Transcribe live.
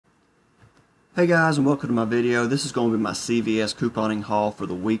Hey guys, and welcome to my video. This is going to be my CVS couponing haul for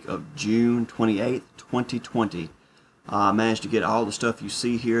the week of June 28th, 2020. I managed to get all the stuff you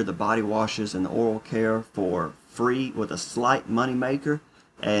see here, the body washes and the oral care, for free with a slight money maker.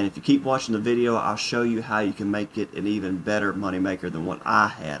 And if you keep watching the video, I'll show you how you can make it an even better money maker than what I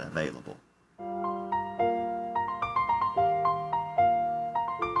had available.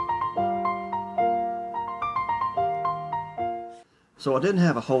 So I didn't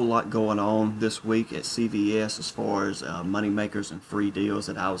have a whole lot going on this week at CVS as far as money makers and free deals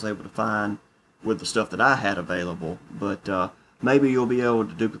that I was able to find with the stuff that I had available. But maybe you'll be able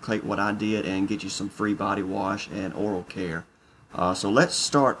to duplicate what I did and get you some free body wash and oral care. So let's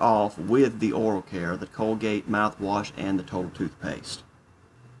start off with the oral care, the Colgate mouthwash and the Total toothpaste.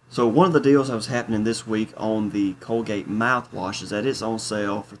 So one of the deals that was happening this week on the Colgate mouthwash is that it's on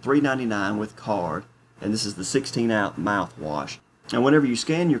sale for $3.99 with card, and this is the 16-ounce mouthwash. And whenever you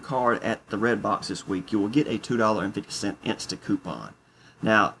scan your card at the red box this week, you will get a $2.50 instant coupon.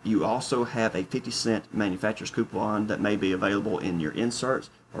 Now, you also have a 50-cent manufacturer's coupon that may be available in your inserts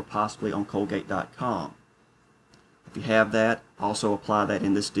or possibly on Colgate.com. If you have that, also apply that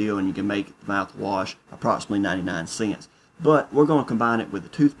in this deal and you can make the mouthwash approximately 99 cents. But we're going to combine it with the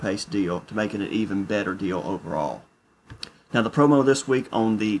toothpaste deal to make it an even better deal overall. Now, the promo this week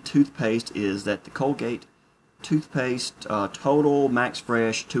on the toothpaste is that the Colgate toothpaste Total Max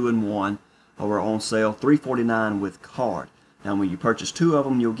Fresh 2-in-1 are on sale $3.49 with card. Now when you purchase two of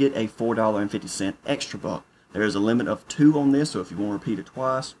them, you'll get a $4.50 extra buck. There is a limit of 2 on this, so if you want to repeat it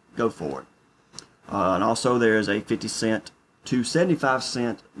twice, go for it. And also there is a 50-cent to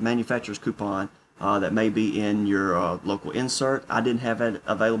 75-cent manufacturer's coupon that may be in your local insert. I didn't have that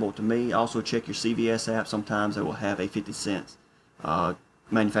available to me. Also check your CVS app. Sometimes they will have a 50-cent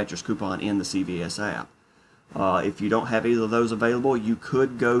manufacturer's coupon in the CVS app. If you don't have either of those available, you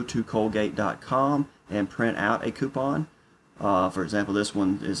could go to Colgate.com and print out a coupon. For example, this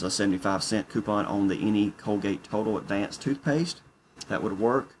one is a 75-cent coupon on the any Colgate Total Advanced toothpaste. That would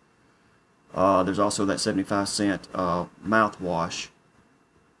work. There's also that 75-cent mouthwash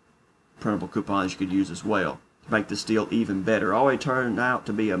printable coupon that you could use as well to make this deal even better. It always turned out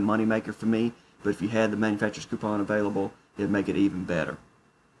to be a money maker for me, but if you had the manufacturer's coupon available, it'd make it even better.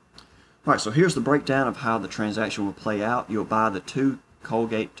 Alright, so here's the breakdown of how the transaction will play out. You'll buy the 2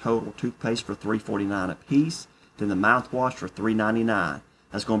 Colgate Total toothpaste for $3.49 a piece, then the mouthwash for $3.99.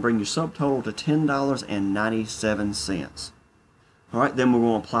 That's going to bring your subtotal to $10.97. Alright, then we're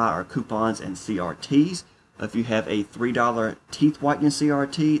going to apply our coupons and CRTs. If you have a $3 teeth whitening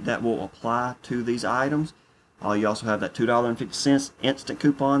CRT, that will apply to these items. You also have that $2.50 instant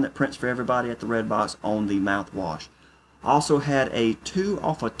coupon that prints for everybody at the red box on the mouthwash. Also had a 2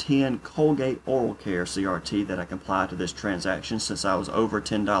 off of 10 Colgate Oral Care CRT that I can apply to this transaction since I was over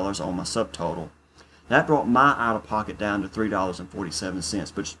 $10 on my subtotal. That brought my out-of-pocket down to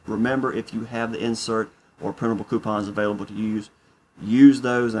 $3.47. But remember, if you have the insert or printable coupons available to use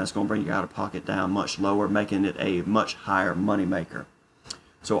those, and that's going to bring your out-of-pocket down much lower, making it a much higher money maker.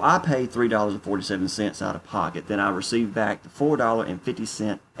 So I paid $3.47 out of pocket. Then I received back the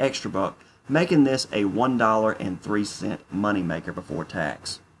 $4.50 extra buck, making this a $1.03 money maker before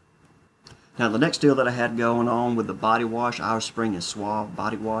tax. Now the next deal that I had going on with the body wash, Irish Spring and Suave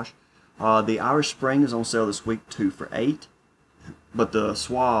body wash. The Irish Spring is on sale this week 2 for $8, but the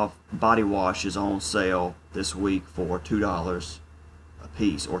Suave body wash is on sale this week for $2 a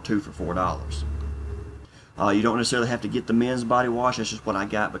piece, or 2 for $4. You don't necessarily have to get the men's body wash. That's just what I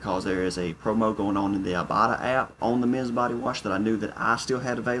got because there is a promo going on in the Ibotta app on the men's body wash that I knew that I still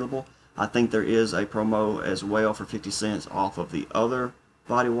had available. I think there is a promo as well for 50 cents off of the other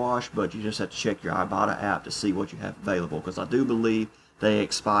body wash, but you just have to check your Ibotta app to see what you have available, because I do believe they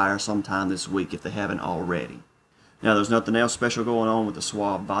expire sometime this week if they haven't already. Now there's nothing else special going on with the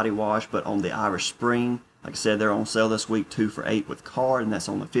Suave body wash, but on the Irish Spring, like I said, they're on sale this week 2 for $8 with card, and that's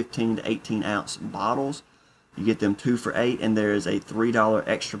on the 15 to 18 ounce bottles. You get them 2 for $8, and there is a $3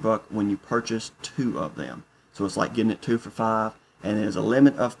 extra buck when you purchase 2 of them. So it's like getting it 2 for $5. And there's a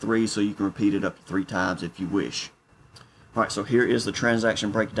limit of 3, so you can repeat it up to 3 times if you wish. Alright, so here is the transaction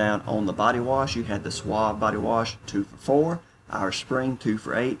breakdown on the body wash. You had the Suave body wash 2 for $4, Irish Spring 2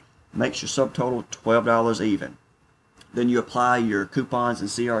 for $8, makes your subtotal $12 even. Then you apply your coupons and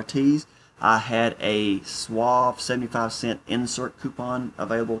CRTs. I had a Suave 75-cent insert coupon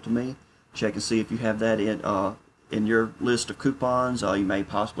available to me. Check and see if you have that in your list of coupons. You may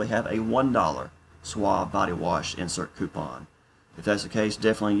possibly have a $1 Suave body wash insert coupon. If that's the case,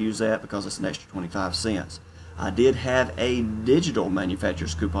 definitely use that because it's an extra 25 cents. I did have a digital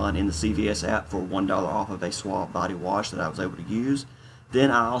manufacturer's coupon in the CVS app for $1 off of a Suave body wash that I was able to use.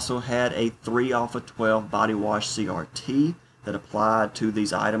 Then I also had a 3 off of 12 body wash CRT that applied to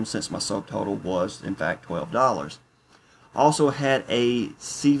these items since my subtotal was in fact $12. Also had a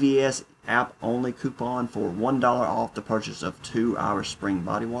CVS app only coupon for $1 off the purchase of 2 Irish Spring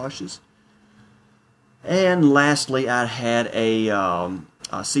body washes. And lastly, I had a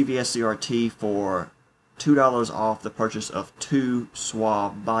CVS CRT for $2 off the purchase of 2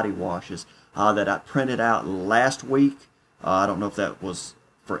 Suave body washes that I printed out last week. I don't know if that was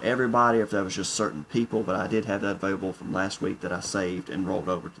for everybody, if that was just certain people, but I did have that available from last week that I saved and rolled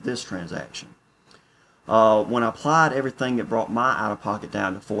over to this transaction. When I applied everything, it brought my out-of-pocket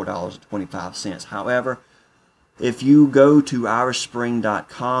down to $4.25. However, if you go to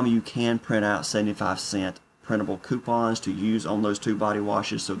irishspring.com, you can print out 75-cent printable coupons to use on those 2 body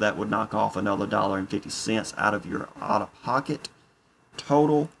washes, so that would knock off another $1.50 out of your out-of-pocket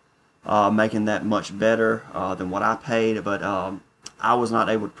total, making that much better than what I paid. But I was not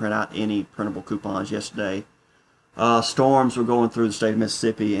able to print out any printable coupons yesterday. Storms were going through the state of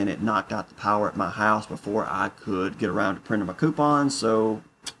Mississippi, and it knocked out the power at my house before I could get around to printing my coupons, so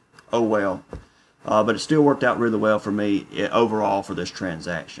oh well. But it still worked out really well for me overall for this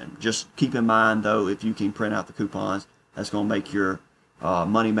transaction. Just keep in mind, though, if you can print out the coupons, that's going to make your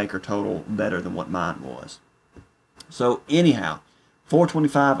money maker total better than what mine was. So anyhow,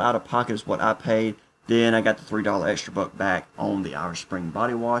 $4.25 out of pocket is what I paid. Then I got the $3 extra buck back on the Irish Spring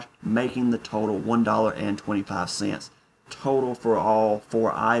body wash, making the total $1.25 total for all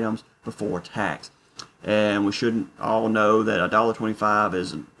 4 items before tax. And we should all know that $1.25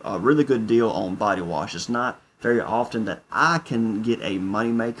 is a really good deal on body wash. It's not very often that I can get a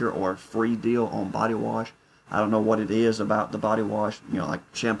moneymaker or a free deal on body wash. I don't know what it is about the body wash. You know,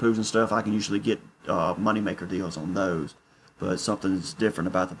 like shampoos and stuff, I can usually get moneymaker deals on those. But something's different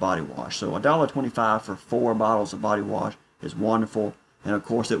about the body wash. So $1.25 for 4 bottles of body wash is wonderful. And of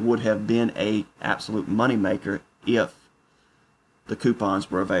course, it would have been an absolute moneymaker if the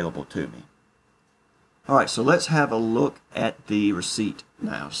coupons were available to me. Alright, so let's have a look at the receipt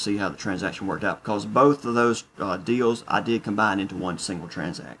now, see how the transaction worked out, because both of those deals I did combine into one single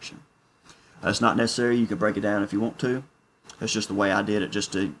transaction. That's not necessary. You can break it down if you want to. That's just the way I did it,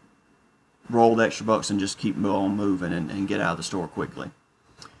 just to roll the extra bucks and just keep on moving and get out of the store quickly.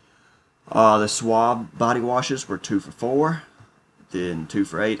 The Suave body washes were 2 for $4, then 2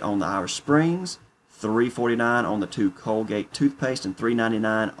 for $8 on the Irish Springs, $3.49 on the 2 Colgate toothpaste, and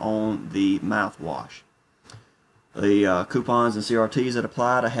 $3.99 on the mouthwash. The coupons and CRTs that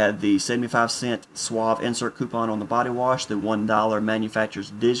applied, I had the 75-cent Suave insert coupon on the body wash, the $1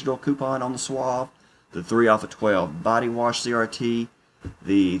 manufacturer's digital coupon on the Suave, the 3 off of 12 body wash CRT,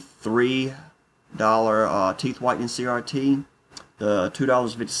 the $3 teeth whitening CRT, the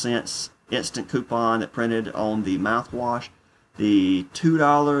 $2.50 instant coupon that printed on the mouthwash, the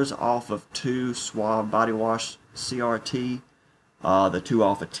 $2 off of 2 Suave body wash CRT, the 2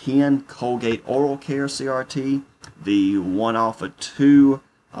 off of 10 Colgate oral care CRT, the 1 off of 2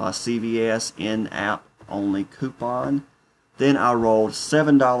 CVS in-app only coupon. Then I rolled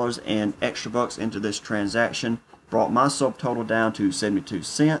 $7 and extra bucks into this transaction, brought my subtotal down to 72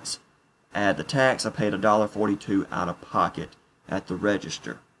 cents. Add the tax, I paid $1.42 out of pocket at the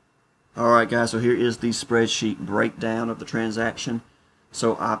register. Alright guys, so here is the spreadsheet breakdown of the transaction.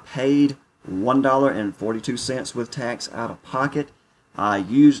 So I paid $1.42 with tax out of pocket. I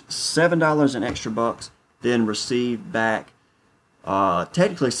used $7 in extra bucks, then received back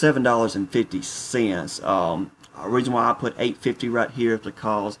technically $7.50. The reason why I put $8.50 right here is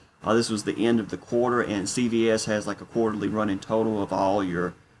because this was the end of the quarter, and CVS has like a quarterly running total of all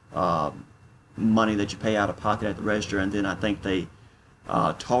your money that you pay out of pocket at the register, and then I think they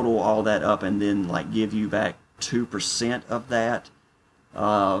total all that up and then like give you back 2% of that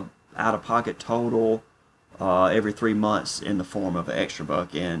out of pocket total every 3 months in the form of an extra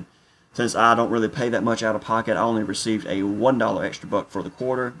buck. And since I don't really pay that much out of pocket, I only received a $1 extra buck for the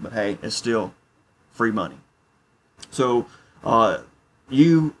quarter, but hey, it's still free money. So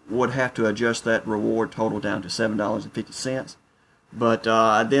you would have to adjust that reward total down to $7.50. But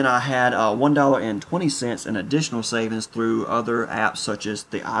then I had $1.20 in additional savings through other apps such as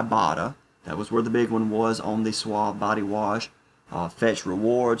the Ibotta. That was where the big one was on the Suave body wash. Fetch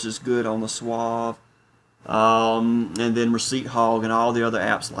Rewards is good on the Suave. And then Receipt Hog and all the other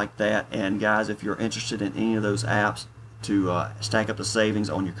apps like that. And guys, if you're interested in any of those apps to stack up the savings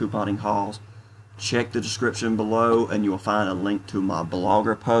on your couponing hauls, check the description below and you will find a link to my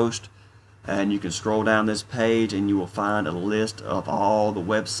blogger post. And you can scroll down this page and you will find a list of all the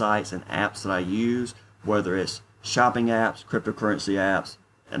websites and apps that I use, whether it's shopping apps, cryptocurrency apps,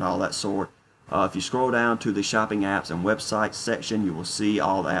 and all that sort. If you scroll down to the shopping apps and websites section, you will see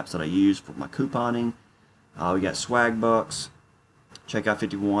all the apps that I use for my couponing. We got Swag Bucks, Checkout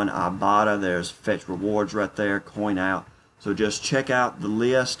 51, Ibotta, there's Fetch Rewards right there, Coin Out. So just check out the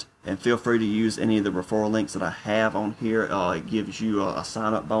list and feel free to use any of the referral links that I have on here. It gives you a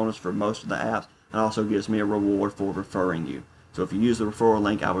sign-up bonus for most of the apps and also gives me a reward for referring you. So if you use the referral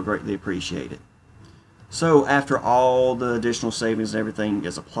link, I would greatly appreciate it. So after all the additional savings and everything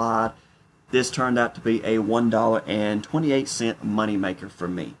is applied, this turned out to be a $1.28 moneymaker for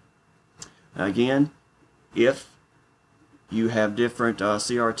me. Again, if you have different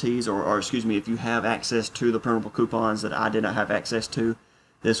CRTs, or excuse me, if you have access to the printable coupons that I did not have access to,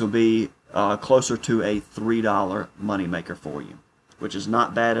 this will be closer to a $3 moneymaker for you, which is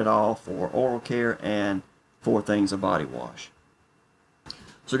not bad at all for oral care and for things of body wash.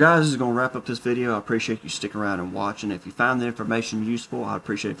 So guys, this is going to wrap up this video. I appreciate you sticking around and watching. If you found the information useful, I'd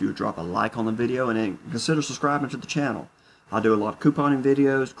appreciate if you would drop a like on the video and then consider subscribing to the channel. I do a lot of couponing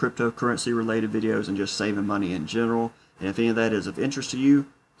videos, cryptocurrency related videos, and just saving money in general. And if any of that is of interest to you,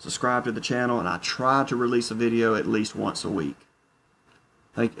 subscribe to the channel, and I try to release a video at least once a week.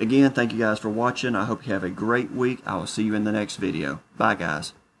 Again, thank you guys for watching. I hope you have a great week. I will see you in the next video. Bye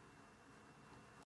guys.